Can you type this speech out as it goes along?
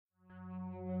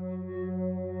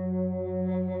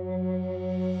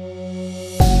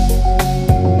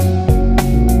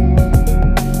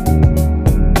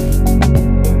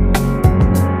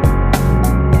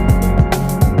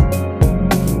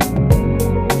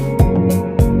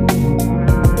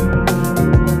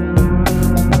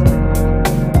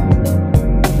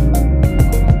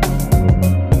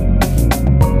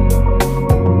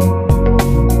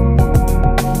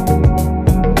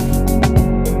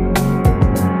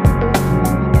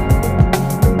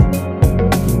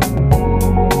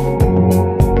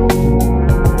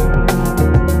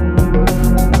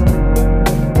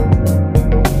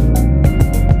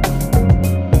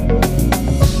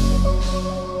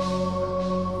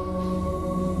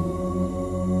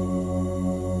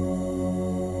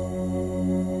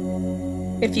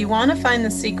If you want to find the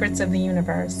secrets of the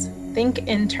universe, think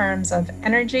in terms of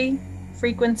energy,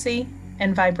 frequency,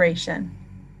 and vibration.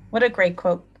 What a great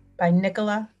quote by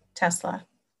Nikola Tesla.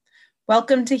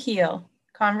 Welcome to Heal,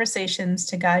 conversations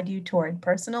to guide you toward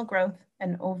personal growth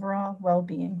and overall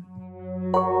well-being.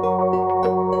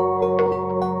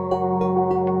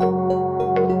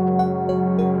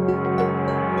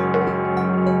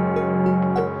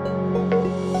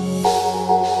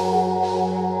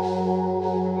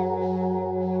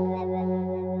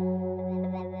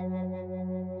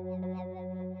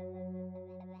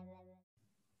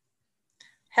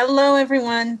 Hello,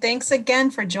 everyone. Thanks again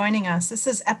for joining us. This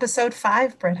is episode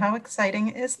 5, Britt. How exciting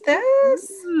is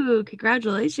this? Ooh,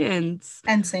 congratulations.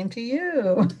 And same to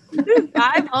you.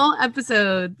 5 whole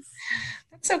episodes.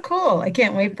 That's so cool. I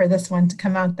can't wait for this one to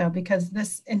come out, though, because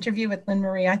this interview with Lynn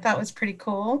Marie I thought was pretty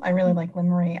cool. I really like Lynn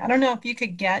Marie. I don't know if you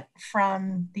could get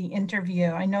from the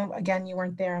interview. I know, again, you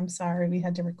weren't there. I'm sorry. We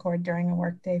had to record during a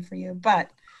work day for you,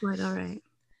 but Quite all right.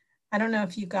 I don't know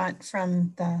if you got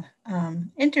from the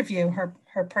interview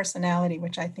her personality,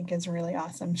 which I think is really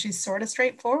awesome. She's sort of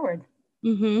straightforward.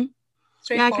 Mm-hmm.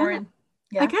 Straightforward.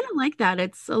 I kind of like that.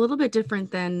 It's a little bit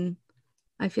different than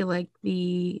I feel like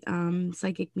the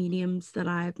psychic mediums that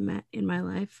I've met in my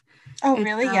life. Oh,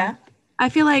 really? Yeah. I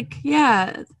feel like,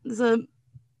 I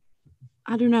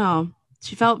don't know.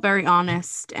 She felt very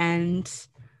honest and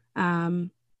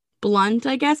blunt,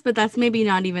 I guess, but that's maybe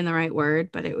not even the right word.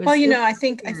 But it was. Well, I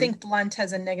think blunt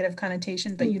has a negative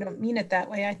connotation, but you don't mean it that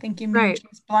way. I think you mean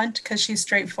she's blunt because she's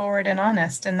straightforward and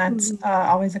honest, and that's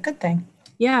always a good thing.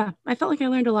 Yeah, I felt like I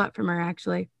learned a lot from her,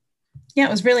 actually. Yeah, it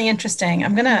was really interesting.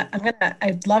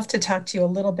 I'd love to talk to you a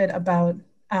little bit about,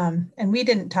 and we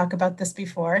didn't talk about this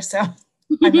before, so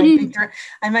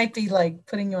I might be like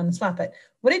putting you on the spot, but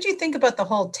what did you think about the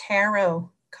whole tarot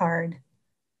card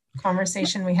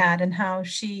conversation we had and how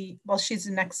she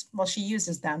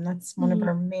uses them. That's one of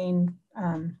her main,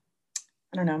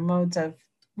 modes of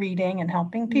reading and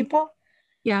helping people.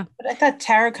 Yeah. But I thought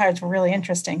tarot cards were really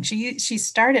interesting. She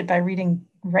started by reading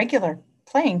regular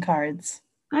playing cards.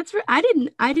 I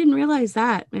didn't realize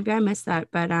that. Maybe I missed that,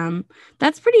 but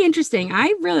that's pretty interesting.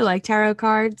 I really like tarot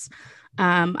cards.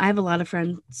 I have a lot of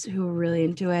friends who are really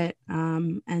into it,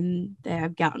 and they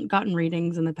have gotten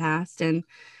readings in the past. And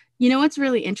you know what's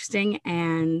really interesting,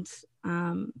 and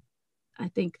I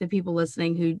think the people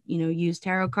listening who use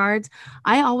tarot cards,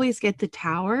 I always get the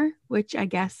Tower, which I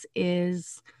guess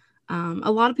is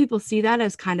a lot of people see that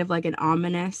as kind of like an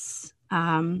ominous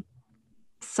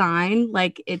sign,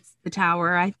 like it's the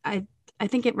Tower. I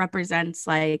think it represents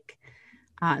like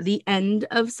the end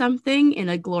of something in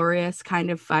a glorious kind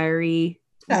of fiery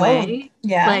way.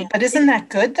 Yeah, but isn't that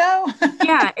good though?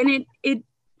 Yeah, and it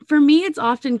for me it's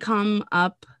often come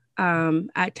up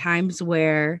at times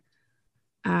where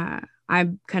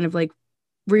I'm kind of like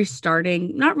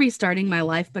not restarting my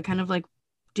life, but kind of like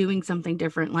doing something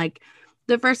different. Like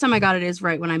the first time I got it is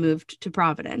right when I moved to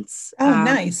Providence. Oh,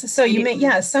 nice. So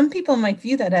some people might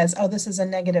view that as, oh, this is a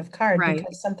negative card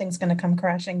because something's going to come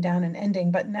crashing down and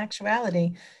ending. But in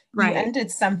actuality, you ended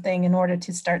something in order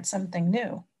to start something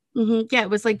new. Mm-hmm. Yeah,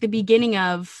 it was like the beginning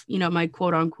of, my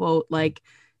quote unquote, like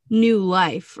new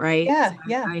life, right? Yeah, so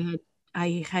yeah.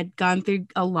 I had gone through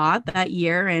a lot that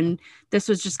year, and this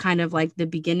was just kind of like the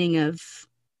beginning of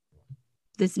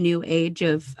this new age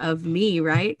of me,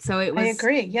 right? So it was. I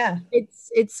agree. Yeah,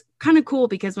 it's kind of cool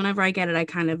because whenever I get it, I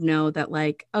kind of know that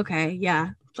like, okay,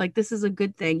 yeah, like this is a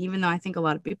good thing, even though I think a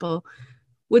lot of people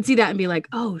would see that and be like,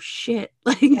 oh shit,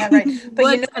 like yeah, right. But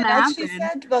what's what gonna else happen? she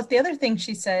said? Well, the other thing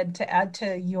she said to add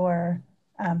to your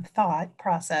thought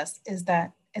process is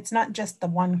that it's not just the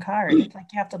one card. It's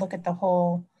like you have to look at the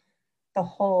whole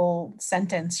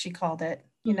sentence, she called it,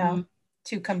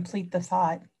 to complete the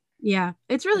thought. Yeah,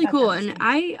 it's really cool. And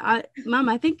Mom,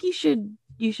 I think you should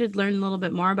learn a little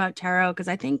bit more about tarot, because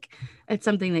I think it's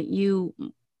something that you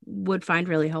would find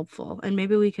really helpful, and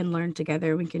maybe we can learn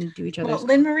together. We can do each other's. Well,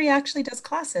 Lynn Marie actually does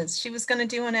classes. She was going to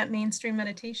do one at Mainstream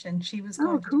Meditation. She was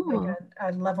going to do like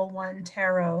a level 1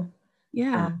 tarot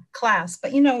class.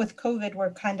 But with COVID,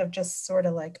 we're kind of just sort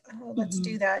of like, oh, let's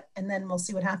do that, and then we'll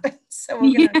see what happens. So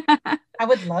I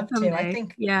would love to. Someday. I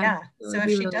think, yeah. So if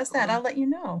she does that, I'll let you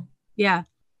know. Yeah.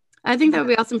 I think that would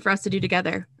be awesome for us to do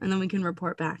together, and then we can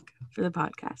report back for the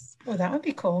podcast. Oh, that would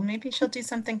be cool. Maybe she'll do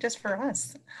something just for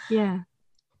us. Yeah.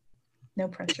 No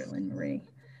pressure, Lynn Marie.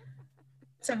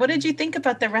 So what did you think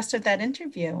about the rest of that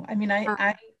interview? I mean,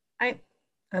 I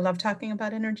love talking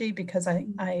about energy because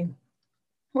I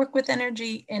work with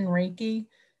energy in Reiki.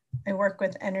 I work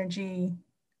with energy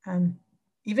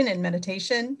even in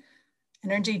meditation.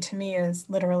 Energy to me is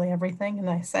literally everything. And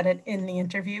I said it in the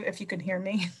interview, if you could hear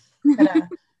me. But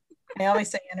I always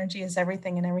say energy is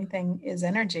everything and everything is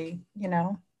energy, you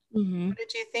know. Hmm. What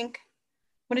did you think?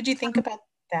 What did you think about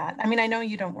that? I mean, I know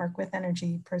you don't work with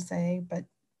energy per se, but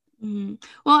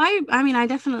Well, I mean, I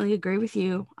definitely agree with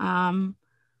you.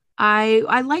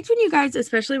 I liked when you guys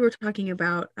especially were talking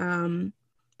about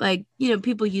like,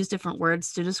 people use different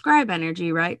words to describe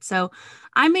energy, right? So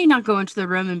I may not go into the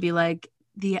room and be like,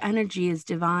 the energy is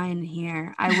divine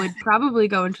here. I would probably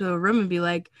go into the room and be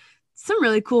like, some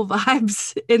really cool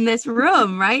vibes in this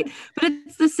room, right? But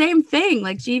it's the same thing.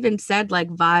 Like she even said, like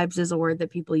vibes is a word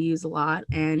that people use a lot.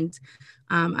 And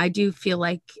I do feel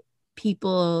like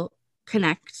people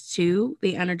connect to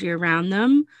the energy around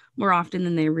them more often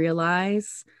than they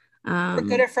realize. for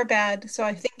good Um, or for bad. So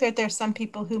I think that there's some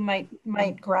people who might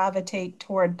gravitate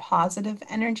toward positive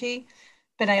energy,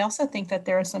 but I also think that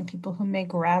there are some people who may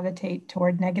gravitate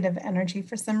toward negative energy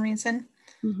for some reason,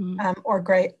 mhm. or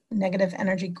great negative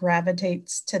energy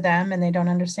gravitates to them, and they don't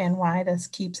understand why this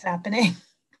keeps happening.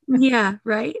 Yeah,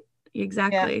 right. Yeah.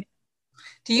 Exactly.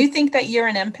 Do you It's think that you're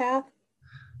an empath?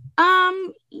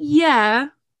 yeah,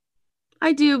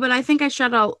 I do, but I think I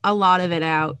shut a lot of it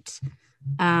out.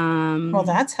 Well, Um,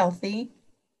 that's healthy.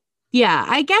 yeah,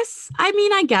 I guess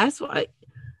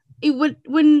it would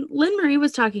when Lynn Marie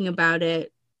was talking about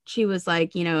it, she was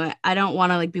like, I don't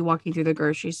want to like be walking through the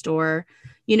grocery store,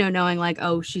 knowing like,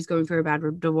 oh, she's going through a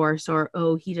bad divorce, or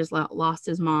oh, he just lost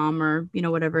his mom, or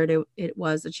whatever it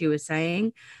was that she was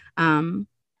saying. Um,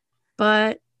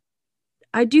 but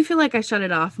I do feel like I shut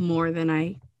it off more than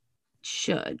I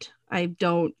should. I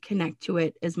don't connect to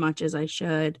it as much as I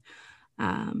should.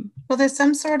 Um, Well, there's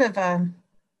some sort of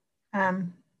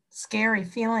um, scary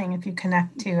feeling if you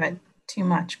connect to it too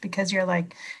much because you're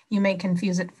like, you may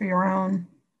confuse it for your own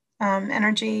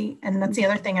energy. And that's the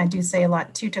other thing I do say a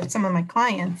lot too to some of my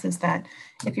clients is that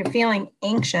if you're feeling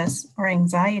anxious or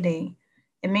anxiety,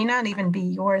 it may not even be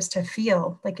yours to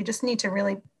feel. Like you just need to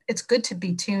really, it's good to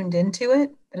be tuned into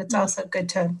it, but it's mhm. also good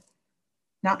to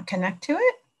not connect to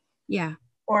it Yeah.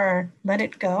 or let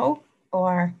it go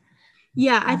or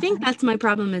Yeah, I think um, that's my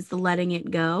problem is the letting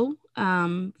it go.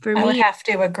 For I would me, have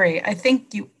to agree. I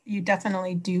think you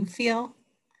definitely do feel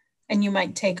and you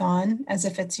might take on as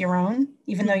if it's your own,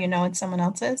 even though you know it's someone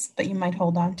else's, but you might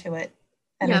hold on to it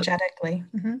yep. energetically.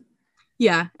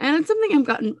 Yeah, and it's something I've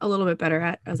gotten a little bit better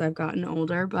at as I've gotten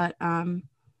older, but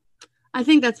I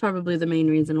think that's probably the main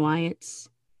reason why it's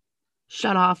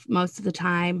shut off most of the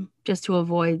time, just to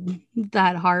avoid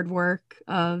that hard work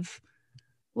of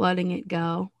letting it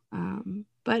go.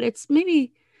 But it's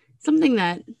maybe something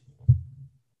that,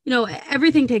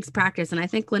 everything takes practice. And I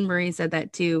think Lynn Marie said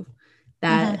that too,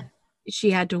 that Hmm.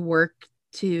 she had to work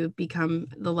to become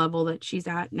the level that she's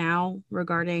at now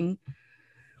regarding,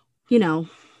 you know,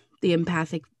 the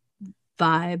empathic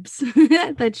vibes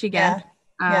that she gets.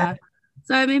 Yeah, yeah. Uh,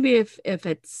 so maybe if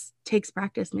it's takes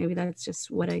practice, maybe that's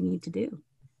just what I need to do.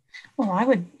 Well, I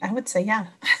would say yeah.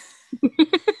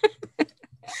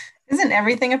 Isn't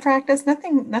everything a practice?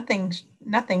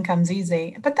 Nothing comes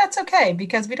easy, but that's okay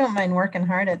because we don't mind working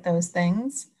hard at those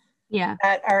things Yeah.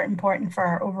 that are important for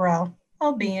our overall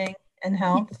well-being and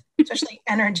health, especially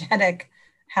energetic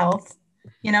health.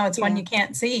 You know, it's one Yeah. you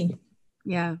can't see,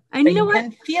 Yeah. And but you know you what?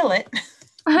 can feel it.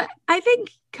 I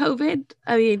think COVID,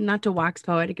 I mean, not to wax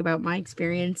poetic about my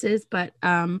experiences, but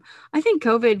I think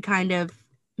COVID kind of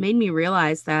made me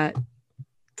realize that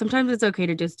sometimes it's okay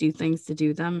to just do things to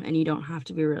do them and you don't have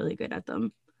to be really good at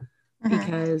them Hmm.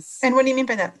 because, And what do you mean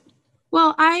by that?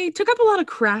 well, I took up a lot of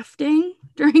crafting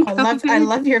during I COVID.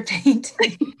 love your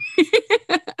painting.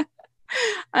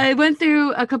 I went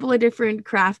through a couple of different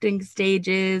crafting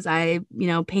stages. I,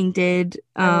 painted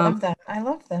I love them. I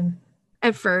love them.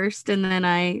 at first, and then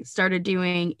I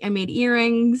made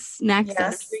earrings next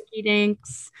out of Yes, Drinky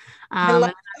Dinks. I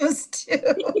love And those too.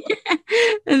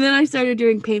 and then I started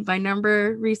doing paint by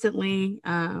number recently.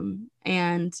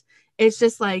 And it's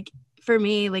just like for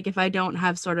me, like if I don't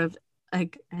have sort of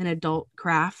like an adult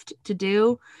craft to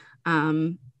do,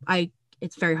 um, I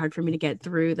it's very hard for me to get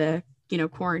through the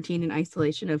quarantine and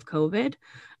isolation of COVID.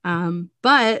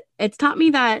 But it's taught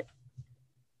me that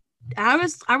I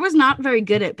was not very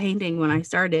good at painting when I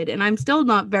started, and I'm still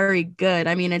not very good.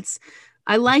 I mean,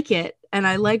 I like it and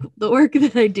I like the work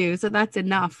that I do, so that's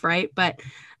enough, right? But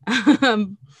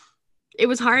um, it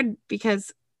was hard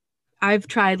because I've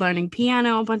tried learning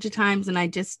piano a bunch of times, and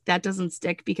that doesn't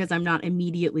stick because I'm not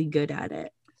immediately good at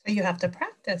it. So you have to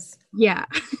practice. Yeah,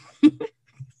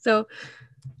 so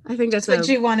I think that's Just what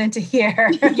a you wanted to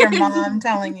hear your mom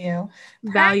telling you.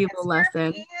 valuable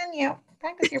lesson.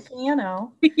 Practice your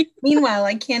piano. Meanwhile,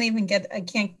 I can't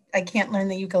learn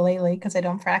the ukulele because I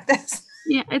don't practice.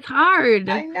 Yeah, it's hard.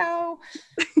 I know.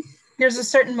 there's a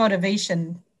certain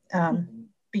motivation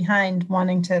behind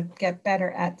wanting to get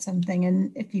better at something.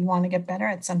 And if you want to get better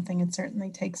at something, it certainly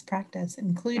takes practice, Yeah.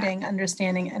 including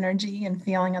understanding energy and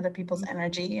feeling other people's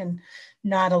energy and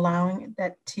not allowing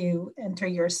that to enter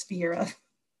your sphere of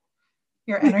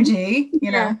your energy, you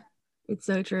Yeah. know. It's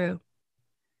so true.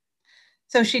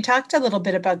 So she talked a little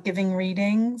bit about giving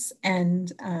readings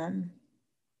and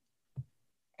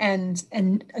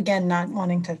again, not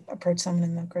wanting to approach someone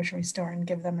in the grocery store and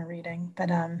give them a reading, but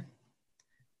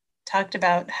talked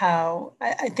about how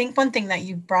I think one thing that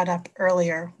you brought up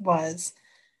earlier was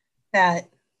that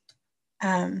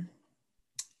um,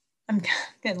 I'm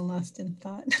getting lost in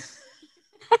thought.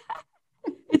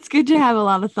 It's good to have a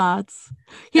lot of thoughts.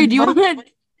 Here, And do you one, want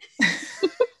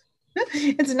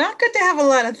it's not good to have a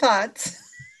lot of thoughts.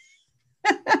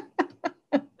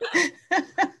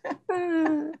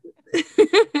 to?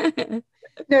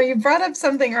 No, you brought up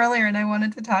something earlier and I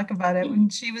wanted to talk about it when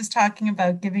she was talking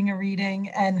about giving a reading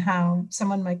and how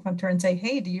someone might come to her and say,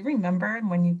 "Hey, do you remember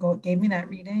when you gave me that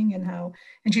reading?"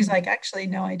 And she's like, "Actually,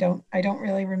 no, I don't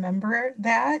really remember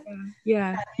that."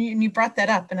 Yeah. And you brought that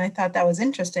up and I thought that was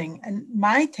interesting. And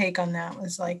my take on that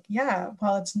was like, yeah,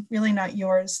 well, it's really not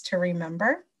yours to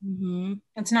remember. Hmm.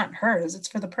 It's not hers. It's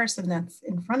for the person that's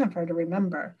in front of her to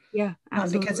remember. Yeah,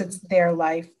 Because absolutely. it's their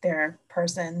life, their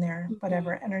person, their Mhm.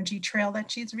 whatever energy trail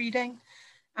that she's reading.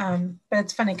 But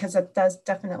it's funny because it does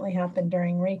definitely happen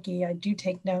during Reiki. I do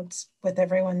take notes with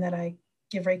everyone that I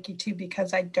give Reiki to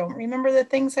because I don't remember the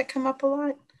things that come up a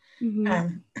lot. Mhm.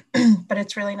 Um, but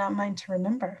it's really not mine to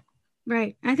remember.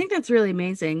 Right. I think that's really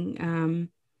amazing.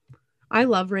 I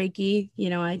love Reiki.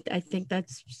 I think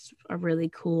that's a really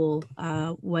cool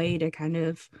way to kind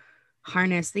of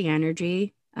harness the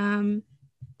energy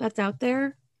that's out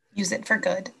there. Use it for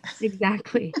good.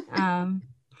 Exactly.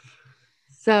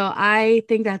 So I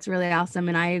think that's really awesome.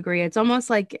 And I agree. It's almost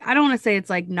like, I don't want to say it's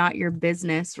like not your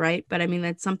business, right? But I mean,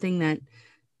 that's something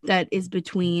that is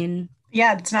between,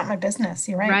 Yeah, it's not my business.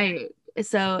 You're right. right.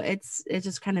 So it's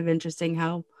just kind of interesting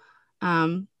how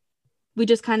um we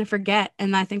just kind of forget.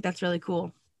 And I think that's really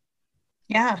cool.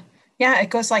 Yeah. Yeah, it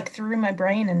goes like through my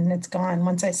brain and it's gone.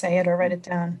 Once I say it or write it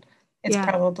down, it's Yeah.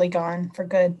 probably gone for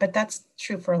good. But that's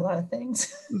true for a lot of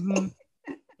things. Hmm.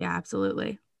 Yeah,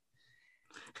 absolutely.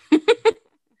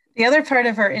 The other part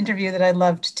of her interview that I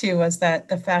loved too was that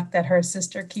the fact that her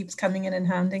sister keeps coming in and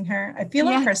hounding her. I feel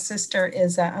like her Yes. sister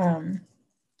is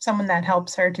someone that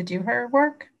helps her to do her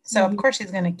work. So of Mhm. course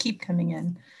she's going to keep coming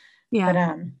in. But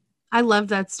Yeah. I love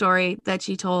that story that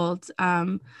she told.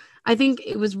 I think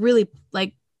it was really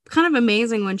like kind of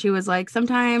amazing when she was like,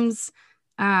 sometimes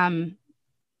um,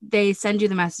 they send you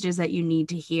the messages that you need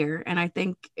to hear. And I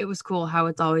think it was cool how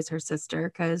it's always her sister.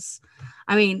 Cause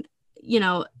I mean,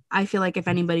 I feel like if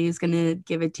anybody is going to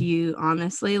give it to you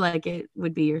honestly, like it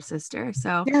would be your sister.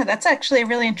 So, yeah, that's actually a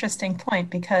really interesting point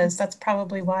because that's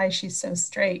probably why she's so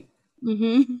straight,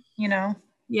 mhm. you know?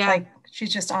 Yeah, Like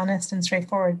she's just honest and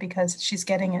straightforward because she's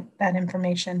getting that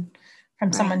information from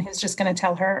right. someone who's just going to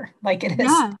tell her like it is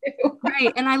Yeah. too.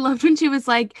 Right. And I loved when she was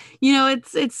like,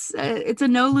 it's a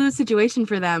no lose situation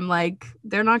for them. Like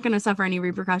they're not going to suffer any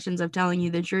repercussions of telling you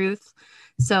the truth.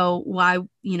 So why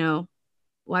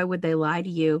would they lie to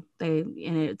you? And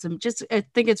it's just, I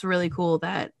think it's really cool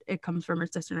that it comes from her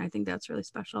sister. And I think that's really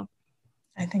special.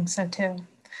 I think so too.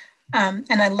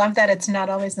 And I love that it's not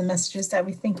always the messages that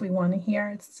we think we want to hear.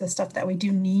 It's the stuff that we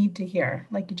do need to hear.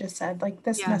 Like you just said, like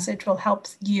this Yeah. message will help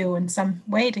you in some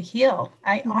way to heal.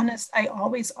 Mhm. I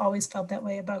always felt that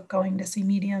way about going to see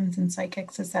mediums and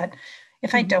psychics is that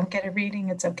if I Mhm. don't get a reading,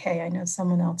 it's okay. I know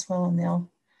someone else will and they'll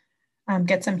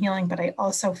get some healing. But I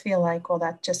also feel like, well,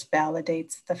 that just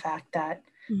validates the fact that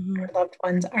Mhm. our loved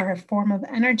ones are a form of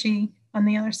energy on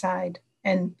the other side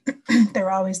and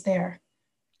they're always there.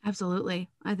 Absolutely.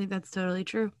 I think that's totally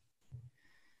true.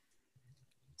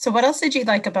 So, what else did you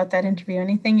like about that interview?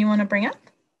 Anything you want to bring up?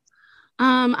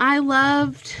 Um, I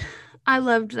loved, I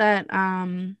loved that,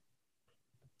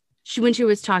 when she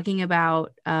was talking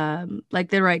about like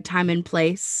the right time and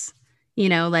place,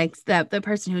 like that the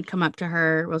person who'd come up to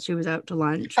her while she was out to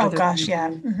lunch Oh with her gosh, yeah.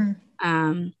 family.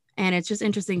 Hmm. And it's just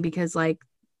interesting because like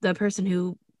the person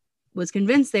who was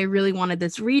convinced they really wanted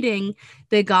this reading,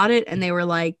 they got it and they were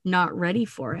like not ready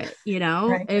for it.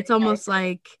 Right. It's almost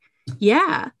like,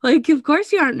 yeah, like of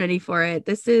course you aren't ready for it.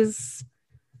 This is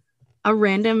a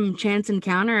random chance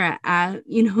encounter at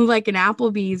like an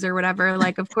Applebee's or whatever.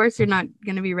 Like, of course you're not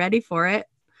going to be ready for it.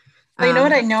 Well, you know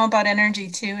what Um, I know about energy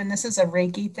too, and this is a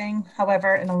Reiki thing.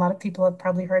 However, and a lot of people have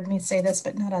probably heard me say this,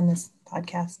 but not on this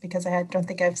podcast because don't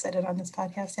think I've said it on this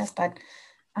podcast yet. But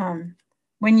um,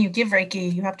 when you give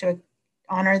Reiki, you have to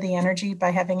honor the energy by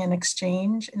having an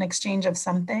exchange of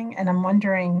something. And I'm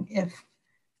wondering if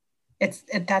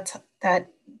that's that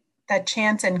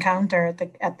chance encounter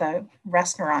at the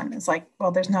restaurant is like,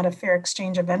 well, there's not a fair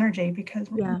exchange of energy because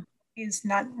Yeah. he's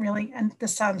not really, and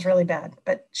this sounds really bad,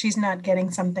 but she's not getting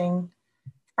something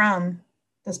from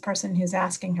this person who's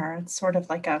asking her. It's sort of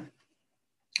like a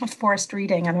forced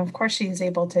reading. And of course she's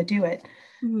able to do it,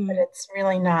 but Mhm. it's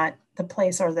really not the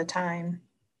place or the time.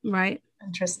 Right.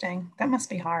 Interesting. That must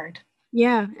be hard.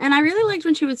 Yeah. And I really liked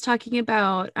when she was talking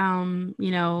about,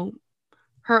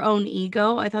 her own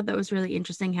ego. I thought that was really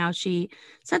interesting how she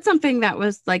said something that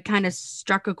was like kind of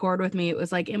struck a chord with me. It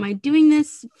was like, am I doing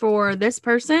this for this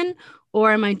person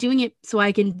or am I doing it so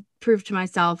I can prove to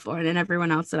myself or and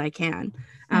everyone else that I can?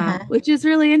 Mhm. Which is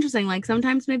really interesting. Like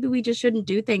sometimes maybe we just shouldn't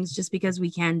do things just because we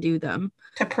can do them.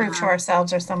 To prove to Uh,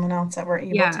 ourselves or someone else that we're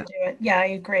able to yeah. do it. Yeah, I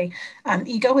agree.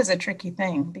 Ego is a tricky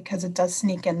thing because it does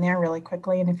sneak in there really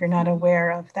quickly. And if you're not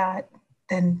aware of that,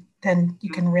 then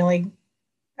you can really,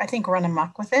 I think, run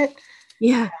amok with it.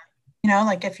 Yeah.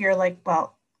 Like if you're like,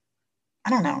 well, I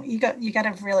don't know, you got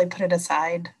to really put it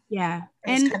aside Yeah. for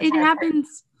this And kind of hard part.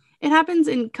 it happens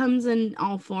and comes in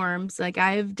all forms. Like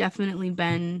I've definitely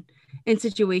been in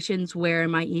situations where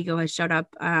my ego has showed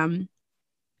up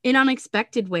in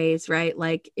unexpected ways, right?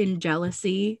 Like in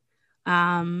jealousy,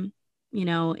 um,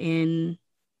 in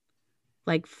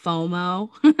like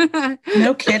FOMO.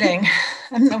 No kidding.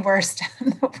 I'm the worst. I'm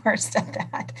the worst at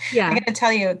that. I Yeah. got to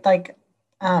tell you, like,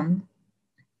 um,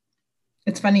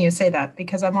 it's funny you say that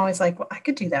because I'm always like, well, I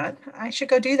could do that. I should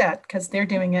go do that because they're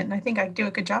doing it. And I think I do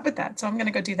a good job at that. So I'm going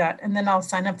to go do that. And then I'll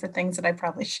sign up for things that I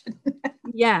probably shouldn't.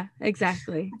 Yeah,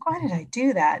 exactly. Like, why did I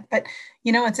do that? But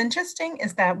what's interesting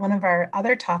is that one of our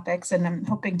other topics, and I'm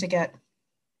hoping to get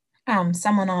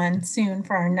someone on soon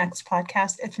for our next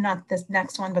podcast, if not this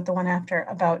next one, but the one after,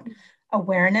 about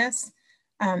awareness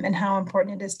and how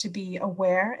important it is to be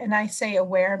aware. And I say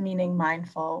aware meaning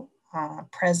mindful,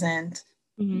 present,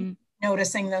 Hmm.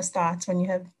 noticing those thoughts when you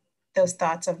have those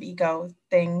thoughts of ego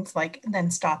things, like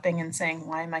then stopping and saying,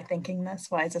 why am I thinking this?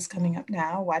 Why is this coming up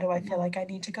now? Why do I feel like I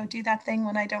need to go do that thing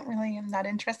when I don't really am not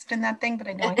interested in that thing, but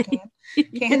I know I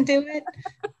can do it?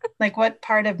 Like what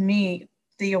part of me,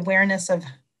 the awareness of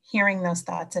hearing those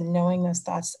thoughts and knowing those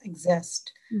thoughts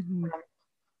exist. Hmm. Um,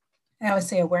 I always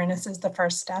say awareness is the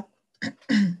first step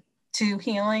to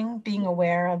healing, being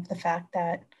aware of the fact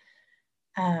that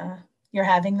uh, you're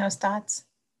having those thoughts,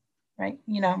 right?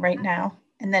 Right now,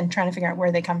 and then trying to figure out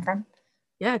where they come from.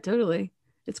 Yeah, totally.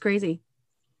 It's crazy.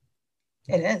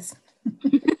 It is.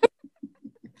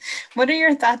 What are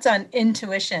your thoughts on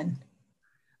intuition?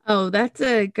 Oh, that's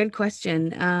a good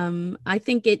question. I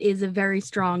think it is a very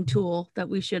strong tool that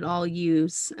we should all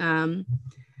use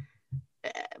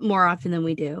more often than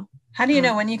we do. How do you Um,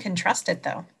 know when you can trust it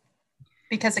though?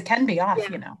 Because it can be off,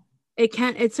 yeah,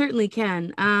 it certainly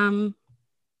can.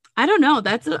 I don't know.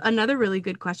 That's another really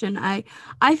good question. I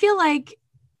feel like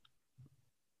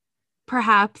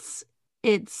perhaps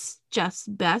it's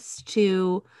just best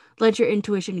to let your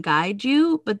intuition guide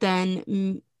you, but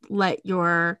then let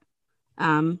your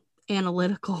um,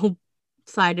 analytical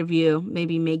side of you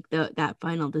maybe make that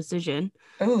final decision.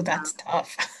 Oh, that's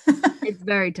tough. It's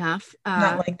very tough.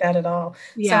 Not like that at all.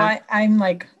 So Yeah. I'm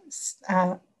like,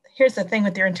 uh, here's the thing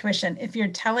with your intuition. If you're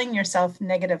telling yourself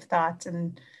negative thoughts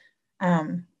and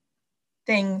um,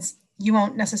 things, you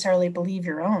won't necessarily believe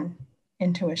your own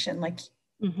intuition. Like,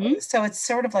 Hmm. so it's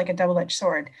sort of like a double-edged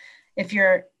sword. If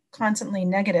you're constantly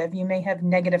negative, you may have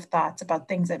negative thoughts about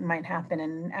things that might happen.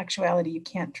 And in actuality, you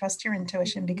can't trust your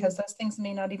intuition because those things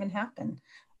may not even happen.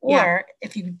 Yeah. Or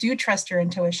if you do trust your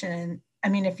intuition, and I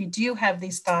mean, if you do have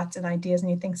these thoughts and ideas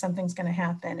and you think something's going to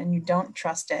happen and you don't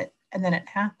trust it, and then it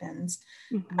happens,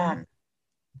 Hmm. um,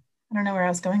 I don't know where I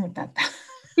was going with that.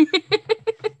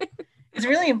 It's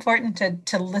really important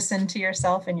to listen to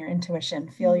yourself and your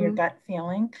intuition, feel your Hmm. gut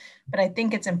feeling. But I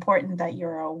think it's important that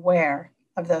you're aware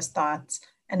of those thoughts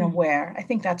and aware. I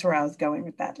think that's where I was going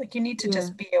with that. Like you need to Yeah.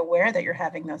 just be aware that you're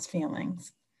having those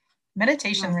feelings.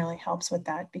 Meditation Yeah. really helps with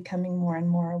that, becoming more and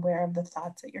more aware of the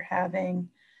thoughts that you're having,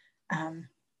 um,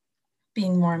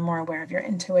 being more and more aware of your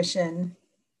intuition.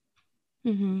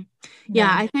 Hmm.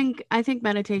 Yeah, Yeah. I think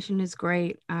meditation is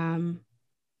great.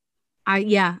 I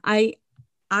yeah,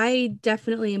 I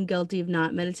definitely am guilty of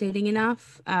not meditating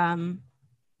enough.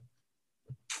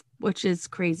 Which is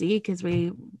crazy because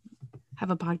we have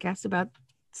a podcast about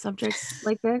subjects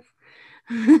like this.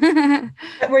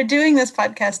 But we're doing this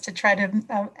podcast to try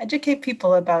to educate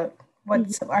people about what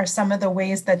Mhm. are some of the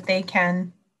ways that they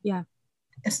can Yeah.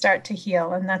 start to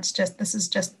heal. And that's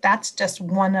just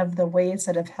one of the ways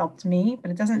that have helped me, but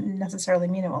it doesn't necessarily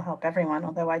mean it will help everyone,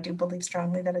 although I do believe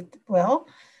strongly that it will.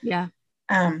 Yeah.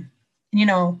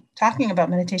 Talking about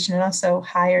meditation, it also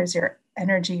higher your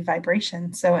energy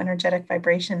vibration. So energetic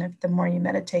vibration, if the more you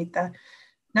meditate,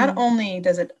 not only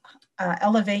does it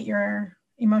elevate your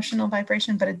emotional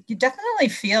vibration, but you definitely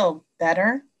feel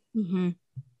better. Mm-hmm.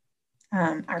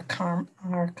 Are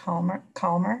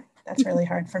calmer. That's really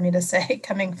hard for me to say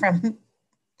coming from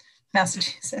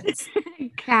Massachusetts.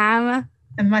 Calm.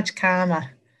 I'm much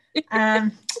calmer.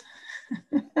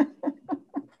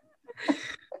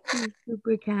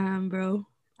 Super calm, bro.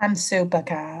 I'm super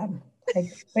calm,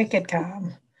 like wicked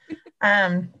calm.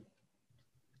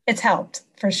 It's helped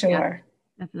for sure.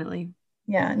 Yeah, definitely.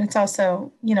 Yeah, and it's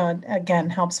also, again,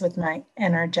 helps with my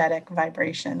energetic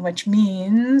vibration, which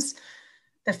means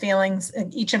the feelings,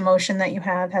 each emotion that you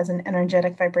have has an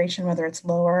energetic vibration, whether it's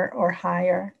lower or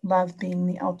higher. Love being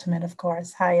the ultimate, of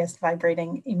course, highest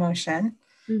vibrating emotion.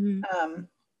 Mm-hmm.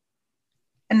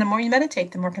 And the more you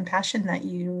meditate, the more compassion that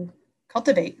you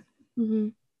cultivate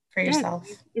for Yeah, yourself.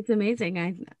 it's amazing.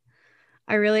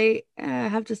 I really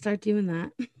have to start doing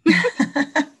that.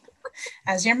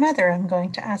 As your mother, I'm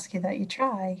going to ask you that you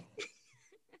try.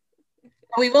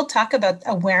 We will talk about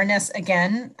awareness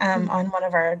again on one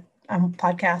of our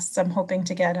podcasts. I'm hoping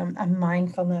to get a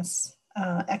mindfulness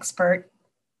expert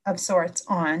of sorts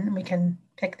on. We can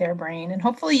pick their brain, and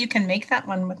hopefully you can make that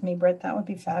one with me, Britt. That would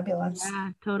be fabulous.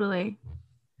 Yeah, totally.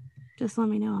 Just let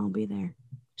me know. I'll be there.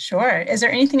 Sure. Is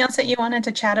there anything else that you wanted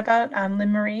to chat about on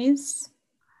Lynn Marie's?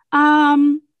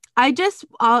 I just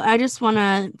want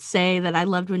to say that I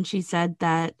loved when she said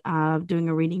that doing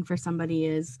a reading for somebody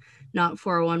is not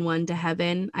 411 to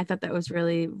heaven. I thought that was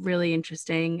really, really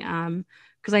interesting.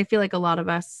 Because I feel like a lot of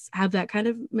us have that kind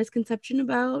of misconception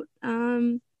about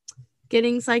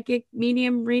getting psychic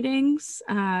medium readings.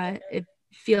 It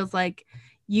feels like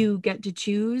you get to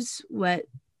choose what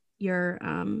your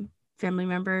family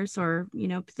members or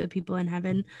the people in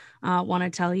heaven want to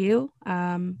tell you,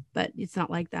 but it's not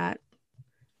like that.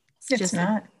 It's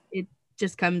not. It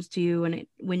just comes to you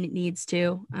when it needs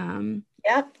to.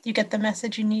 Yeah, you get the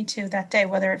message you need to that day,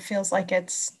 whether it feels like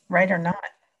it's right or not.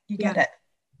 You get it.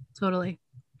 Totally.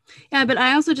 Yeah, but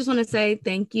I also just want to say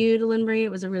thank you to Lynn Marie.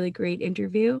 It was a really great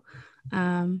interview.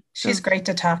 She's great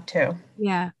to talk to.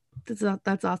 Yeah,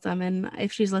 that's awesome. And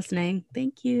if she's listening,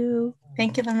 thank you.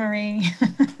 Thank you, Lynn Marie.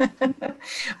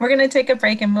 We're going to take a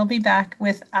break and we'll be back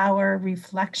with our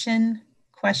reflection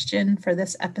question for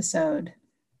this episode.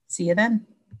 See you then.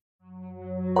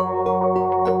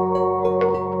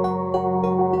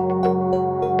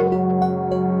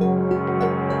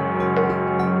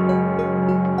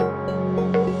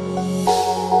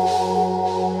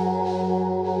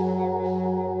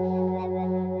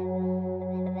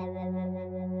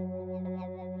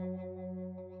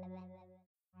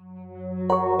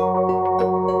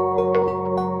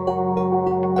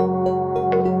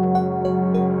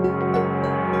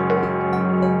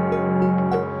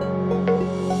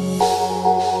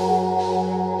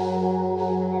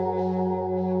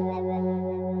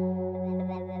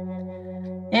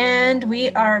 And we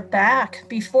are back.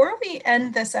 Before we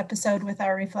end this episode with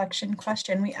our reflection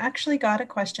question, we actually got a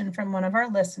question from one of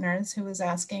our listeners who was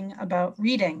asking about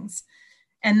readings.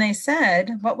 And they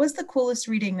said, what was the coolest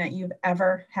reading that you've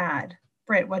ever had?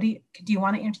 Britt, do you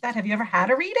want to answer that? Have you ever had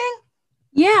a reading?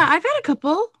 Yeah, I've had a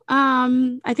couple.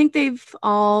 I think they've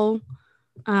all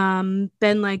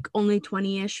been like only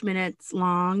 20-ish minutes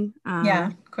long.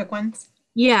 Yeah, quick ones.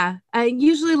 Yeah, I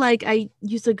used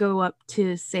to go up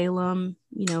to Salem,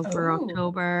 for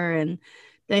October, and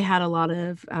they had a lot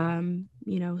of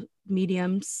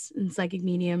mediums and psychic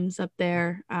mediums up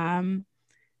there.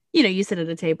 You sit at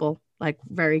a table like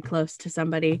very close to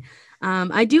somebody.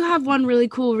 I do have one really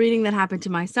cool reading that happened to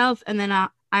myself, and then I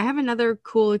have another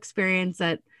cool experience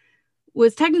that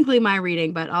was technically my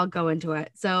reading, but I'll go into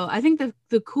it. So I think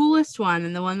the coolest one,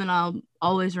 and the one that I'll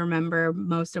always remember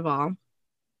most of all,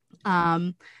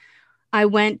 I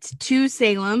went to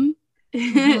Salem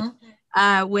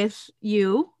with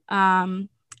you and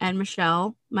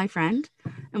Michelle, my friend,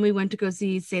 and we went to go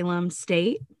see Salem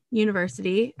State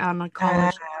University on a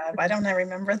college. Why don't I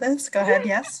remember this? Go ahead.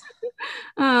 Yes.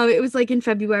 It was like in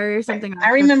February or something.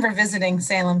 I remember visiting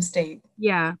Salem State.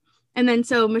 Yeah. And then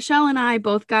so Michelle and I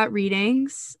both got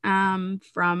readings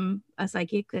from a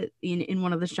psychic in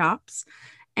one of the shops.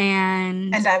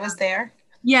 And I was there.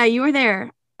 Yeah, you were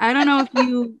there. I don't know if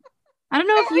you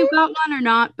got one or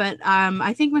not, but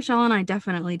I think Michelle and I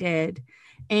definitely did.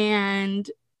 And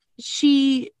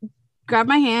she grabbed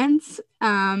my hands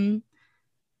and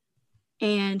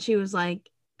she was like,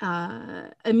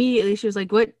 immediately she was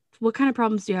like, what kind of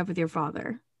problems do you have with your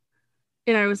father?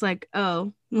 And I was like,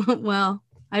 oh, well,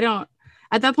 I don't.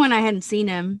 At that point, I hadn't seen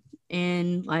him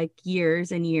in like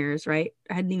years and years, right?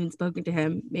 I hadn't even spoken to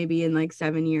him maybe in like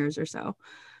 7 years or so.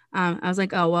 I was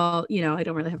like, oh, well, I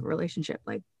don't really have a relationship.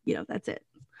 Like, that's it.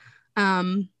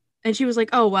 And she was like,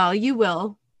 oh, well, you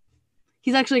will.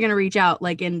 He's actually going to reach out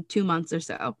like in 2 months or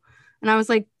so. And I was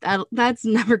like, that's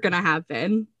never going to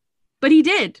happen. But he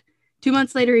did. 2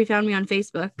 months later, he found me on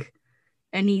Facebook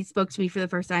and he spoke to me for the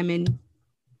first time in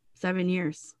 7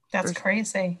 years. That's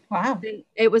crazy. Wow.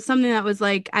 It was something that was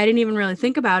like, I didn't even really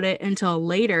think about it until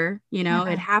later,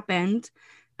 it happened.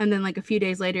 And then like a few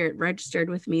days later, it registered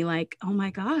with me like, oh my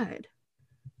God.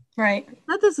 Right. I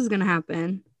thought this was going to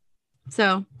happen.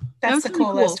 So that's the really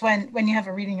coolest. Cool. When you have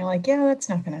a reading, you're like, yeah, that's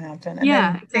not going to happen. And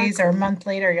then exactly. Days or a month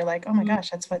later, you're like, oh my gosh,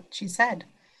 that's what she said.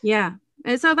 Yeah.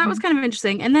 And so that was kind of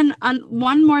interesting. And then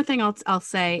one more thing I'll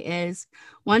say is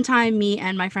one time me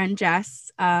and my friend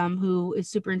Jess, who is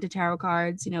super into tarot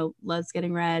cards, loves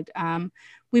getting read.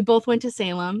 We both went to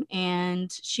Salem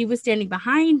and she was standing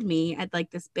behind me at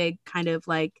like this big kind of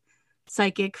like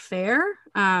psychic fair.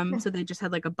 So they just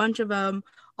had like a bunch of them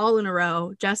all in a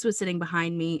row. Jess was sitting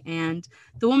behind me and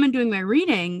the woman doing my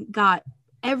reading got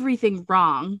everything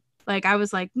wrong. Like I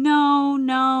was like,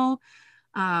 no.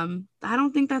 I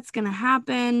don't think that's gonna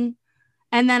happen.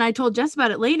 And then I told Jess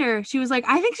about it later. She was like,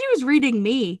 I think she was reading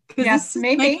me because this is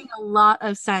making a lot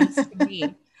of sense to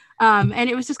me. And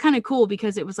it was just kind of cool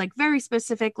because it was like very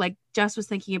specific. Like Jess was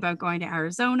thinking about going to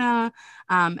Arizona.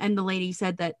 And the lady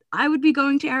said that I would be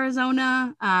going to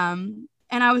Arizona. And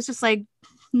I was just like,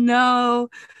 no.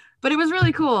 But it was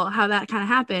really cool how that kind of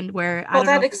happened where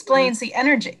that explains the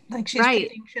energy. Like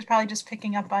she's probably just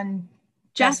picking up on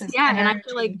Jess, yeah, energy. And I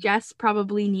feel like Jess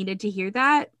probably needed to hear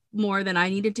that more than I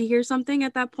needed to hear something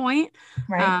at that point.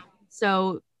 Right.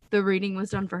 So the reading was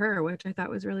done for her, which I thought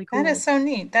was really cool. That is so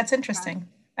neat. That's interesting.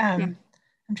 Yeah. I'm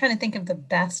trying to think of the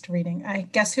best reading. I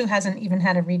guess who hasn't even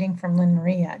had a reading from Lynn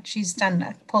Marie yet? She's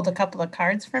pulled a couple of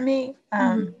cards for me.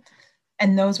 And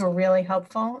those were really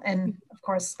helpful and of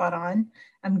course spot on.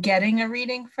 I'm getting a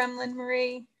reading from Lynn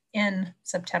Marie in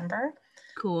September.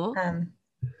 Cool.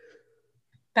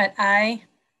 But I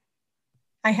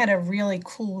had a really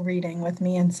cool reading with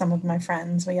me and some of my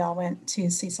friends. We all went to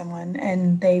see someone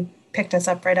and they picked us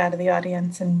up right out of the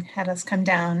audience and had us come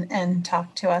down and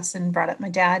talk to us and brought up my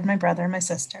dad, my brother, my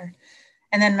sister.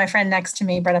 And then my friend next to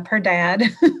me brought up her dad,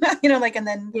 and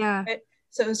then,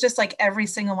 so it was just like every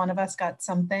single one of us got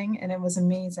something and it was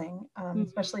amazing.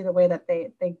 Especially the way that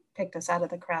they picked us out of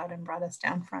the crowd and brought us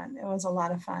down front. It was a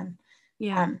lot of fun.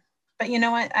 Yeah. But you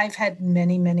know what? I've had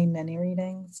many, many, many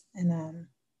readings. And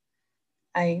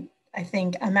I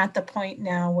think I'm at the point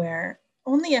now where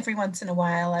only every once in a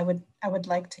while I would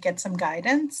like to get some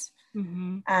guidance.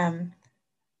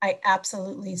 I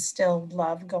absolutely still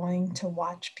love going to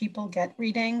watch people get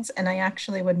readings. And I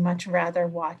actually would much rather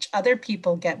watch other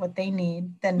people get what they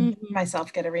need than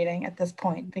myself get a reading at this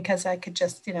point, because I could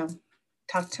just,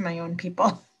 talk to my own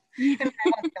people. I don't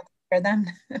hear them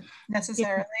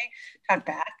necessarily talk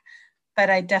back, but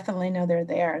I definitely know they're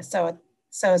there. So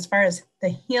as far as the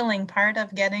healing part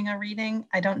of getting a reading,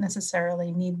 I don't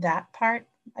necessarily need that part.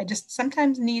 I just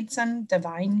sometimes need some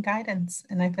divine guidance.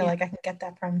 And I feel like I can get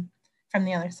that from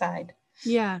the other side.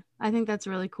 Yeah, I think that's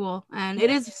really cool. And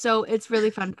it's really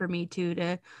fun for me too,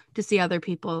 to see other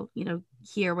people,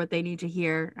 hear what they need to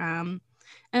hear. And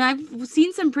I've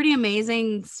seen some pretty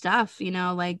amazing stuff,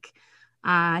 like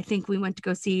I think we went to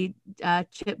go see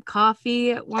Chip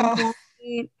Coffey at one point.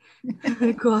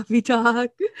 Coffee talk.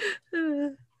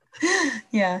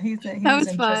 Yeah, he was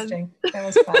interesting. Fun. That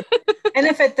was fun. And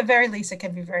if at the very least it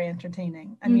can be very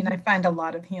entertaining. I mean, I find a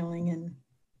lot of healing and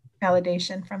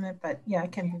validation from it, but yeah,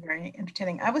 it can be very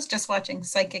entertaining. I was just watching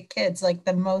Psychic Kids, like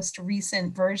the most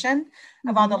recent version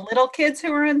of all the little kids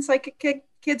who were on Psychic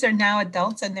Kids are now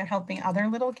adults and they're helping other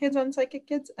little kids on Psychic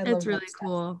Kids. It's really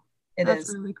cool.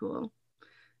 That's really cool.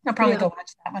 I'll probably go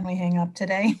watch that when we hang up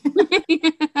today.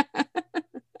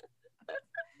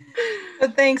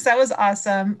 But thanks. That was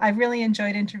awesome. I really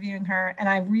enjoyed interviewing her and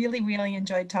I really, really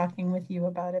enjoyed talking with you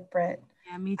about it, Britt.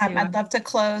 Yeah, me too. I'd love to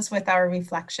close with our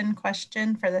reflection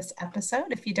question for this episode,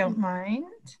 if you don't mind.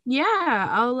 Yeah,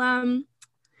 I'll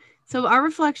so our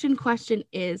reflection question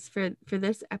is for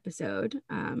this episode,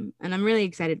 and I'm really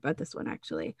excited about this one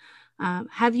actually.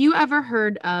 Have you ever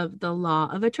heard of the law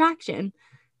of attraction?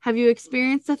 Have you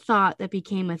experienced a thought that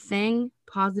became a thing,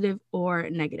 positive or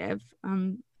negative?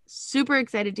 Super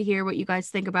excited to hear what you guys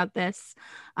think about this.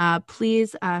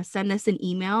 Please send us an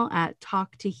email at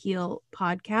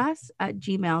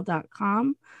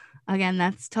talktohealpodcast@gmail.com. Again,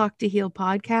 that's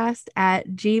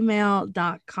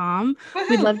talktohealpodcast@gmail.com. We'd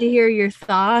Woohoo. love to hear your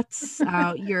thoughts,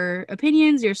 your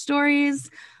opinions, your stories.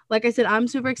 Like I said, I'm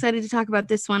super excited to talk about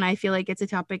this one. I feel like it's a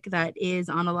topic that is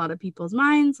on a lot of people's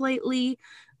minds lately.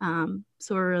 So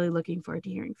we're really looking forward to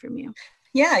hearing from you.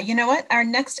 Yeah, you know what? Our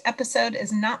next episode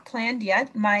is not planned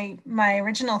yet. My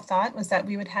original thought was that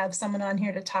we would have someone on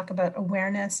here to talk about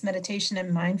awareness, meditation,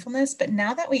 and mindfulness. But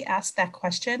now that we asked that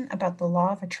question about the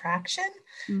law of attraction,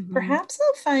 perhaps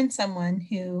I'll find someone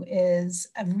who is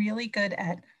really good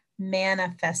at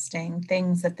manifesting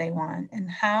things that they want and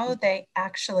how they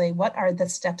actually, what are the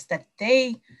steps that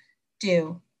they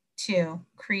do to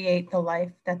create the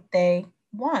life that they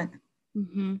want.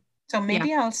 So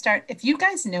maybe I'll start. If you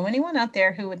guys know anyone out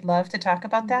there who would love to talk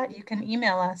about that, you can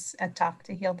email us at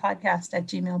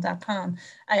talktohealpodcast@gmail.com.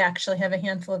 I actually have a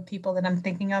handful of people that I'm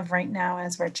thinking of right now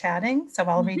as we're chatting. So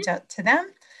I'll reach out to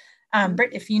them.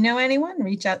 Britt, if you know anyone,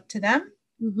 reach out to them.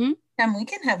 And we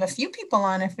can have a few people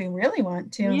on if we really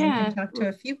want to. Yeah. We can talk to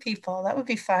a few people. That would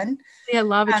be fun. Yeah,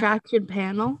 law of attraction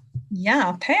panel.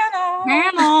 Yeah,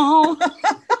 panel.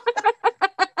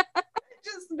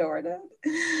 Just snorted.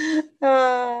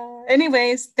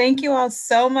 Anyways, thank you all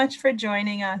so much for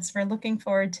joining us. We're looking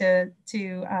forward to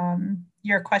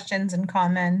your questions and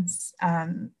comments,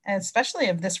 especially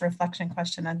of this reflection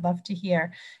question. I'd love to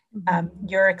hear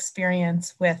your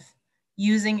experience with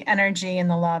using energy and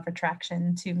the law of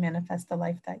attraction to manifest the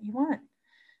life that you want.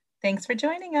 Thanks for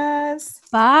joining us.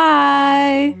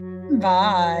 Bye.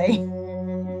 Bye.